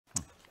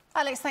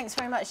Alex, thanks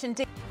very much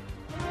indeed.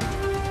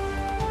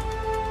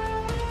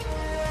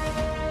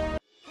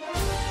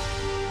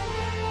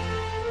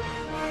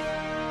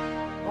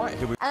 Right,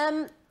 here we...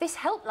 This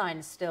helpline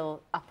is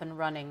still up and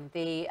running.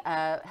 The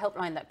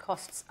helpline that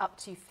costs up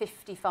to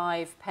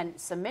 55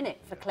 pence a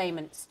minute for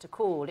claimants to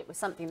call. It was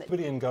something that...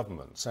 Somebody in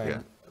government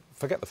saying,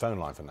 forget the phone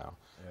line for now.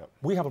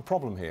 We have a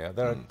problem here.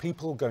 There are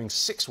people going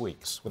 6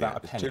 weeks without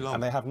a penny,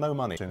 and they have no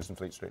money. In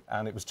Fleet Street,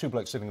 and it was two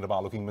blokes sitting in a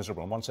bar looking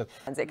miserable, and one said...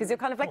 Because you're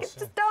kind of like, it's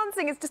just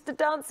dancing, it's just a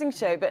dancing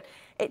show, but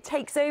it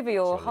takes over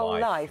your whole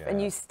life,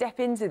 and you step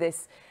into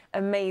this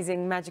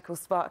amazing, magical,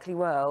 sparkly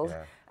world,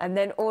 and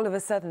then all of a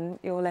sudden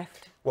you're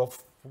left... Well,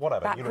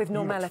 whatever. Back with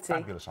normality. You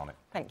look fabulous on it.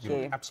 Thank you. You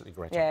were absolutely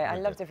great. Yeah, I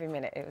loved every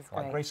minute. It was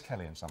great. Like Grace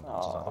Kelly in some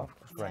dances, I thought.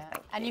 It was great. Yeah.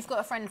 And you've got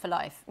a friend for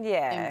life.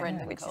 Yeah, in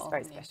Brendan which Cole, is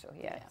very special.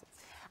 Yeah.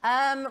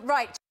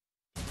 Right.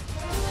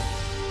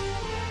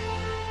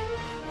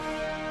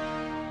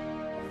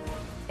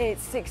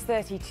 It's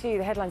 6:32.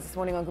 The headlines this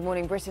morning on Good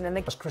Morning Britain, and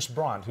That's Chris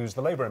Bryant, who's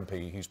the Labour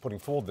MP who's putting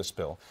forward this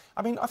bill.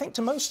 I mean, I think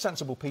to most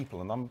sensible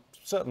people, and I'm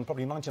certain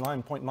probably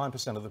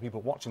 99.9% of the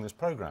people watching this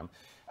programme,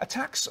 a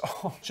tax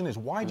option is,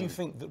 why do you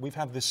think that we've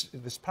had this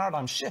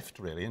paradigm shift,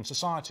 really, in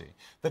society?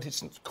 That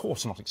it's, of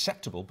course, not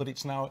acceptable, but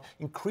it's now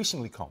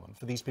increasingly common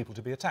for these people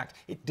to be attacked.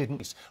 It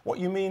didn't. What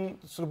you mean,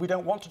 sort of, we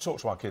don't want to talk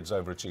to our kids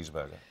over a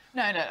cheeseburger?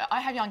 No, I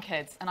have young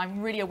kids, and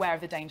I'm really aware of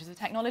the dangers of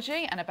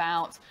technology and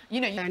about, you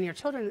know... And your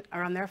children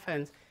are on their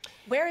phones.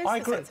 Where is I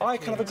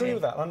kind of agree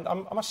with that. And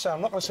I must say,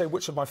 I'm not going to say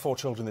which of my 4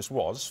 children this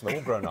was. They're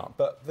all grown up.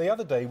 But the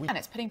other day... And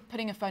it's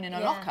putting a phone in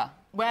a locker.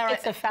 Where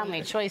it's a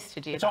family choice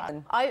to do that.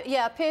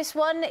 I pierced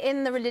one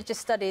in the religious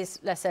studies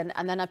lesson,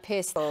 and then I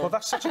pierced... Well,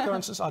 that's such a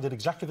coincidence. I did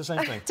exactly the same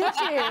thing. Did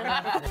you?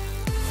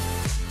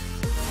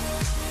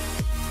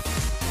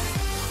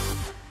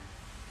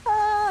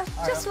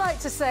 Just like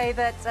to say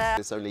that...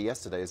 It's only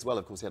yesterday as well,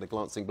 of course, he had a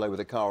glancing blow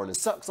with a car and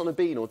sucks on a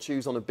bean or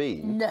chews on a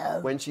bean. No.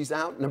 When she's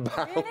out and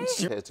about, she's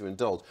here to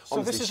indulge. So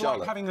honestly, this is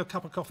Charlotte, like having a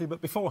cup of coffee,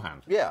 but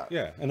beforehand? Yeah.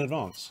 Yeah, in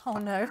advance. Oh,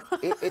 no.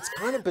 It's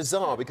kind of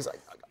bizarre, because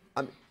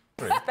I'm...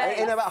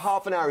 In about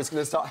half an hour, he's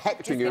going to start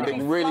hectoring you and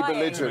being really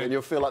belligerent, and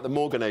you'll feel like the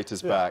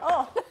Morganator's back.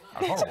 Oh.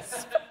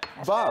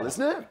 Vile,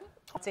 isn't it?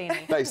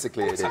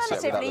 Basically, it is.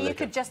 Alternatively, you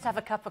could just have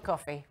a cup of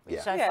coffee,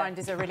 which I find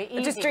is a really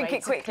easy just drink way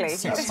it quickly.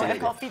 to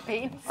coffee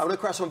beans. I'm going to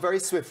crash on very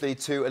swiftly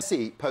to...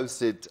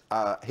 posted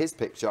his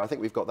picture, I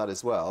think we've got that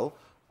as well,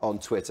 on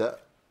Twitter.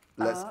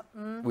 We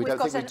don't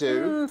think we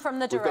do. From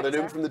the We've director. got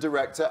an from the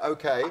director,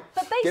 OK.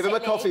 But give him a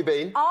coffee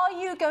bean. Are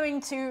you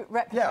going to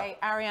replicate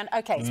Ariane?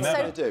 OK,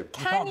 so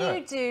can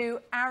you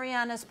do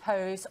Ariana's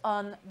pose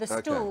on the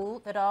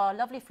stool that our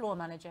lovely floor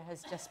manager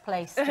has just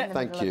placed in the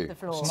middle of the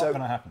floor? It's not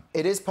going to happen.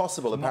 It is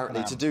possible,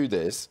 apparently, to do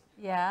this.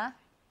 Yeah.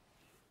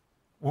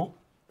 Well,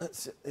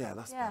 that's better.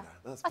 That's better.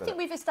 I think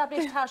we've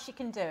established how she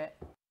can do it.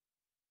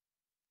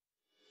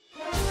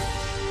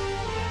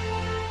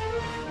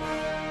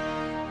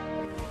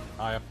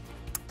 Hiya.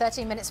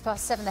 13 minutes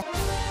past 7.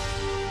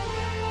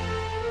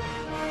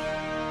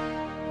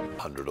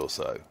 100 or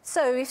so.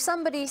 So if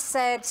somebody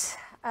said,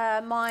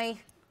 my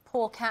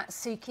poor cat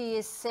Suki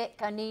is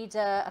sick, I need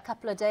a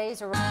couple of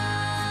days or...